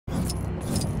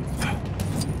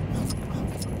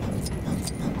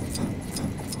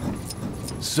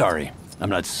Sorry, I'm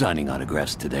not signing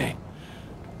autographs today.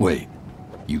 Wait,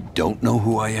 you don't know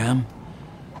who I am?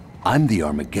 I'm the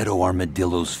Armageddon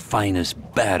Armadillo's finest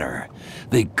batter.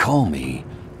 They call me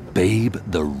Babe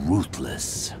the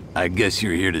Ruthless. I guess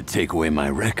you're here to take away my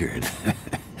record.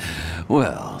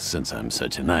 Well, since I'm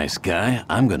such a nice guy,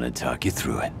 I'm gonna talk you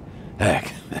through it.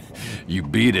 Heck, you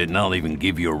beat it and I'll even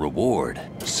give you a reward.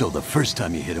 So the first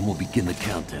time you hit him, we'll begin the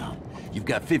countdown. You've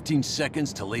got 15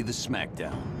 seconds to lay the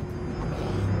smackdown.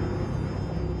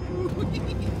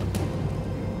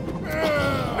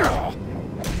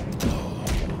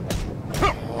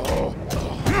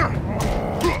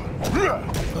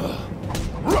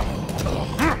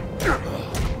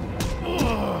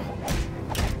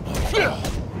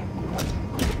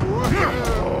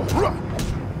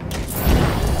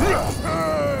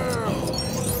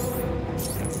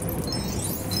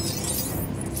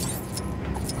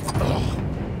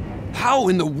 How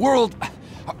in the world?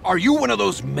 Are you one of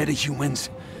those metahumans?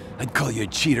 I'd call you a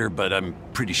cheater, but I'm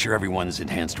pretty sure everyone's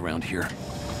enhanced around here.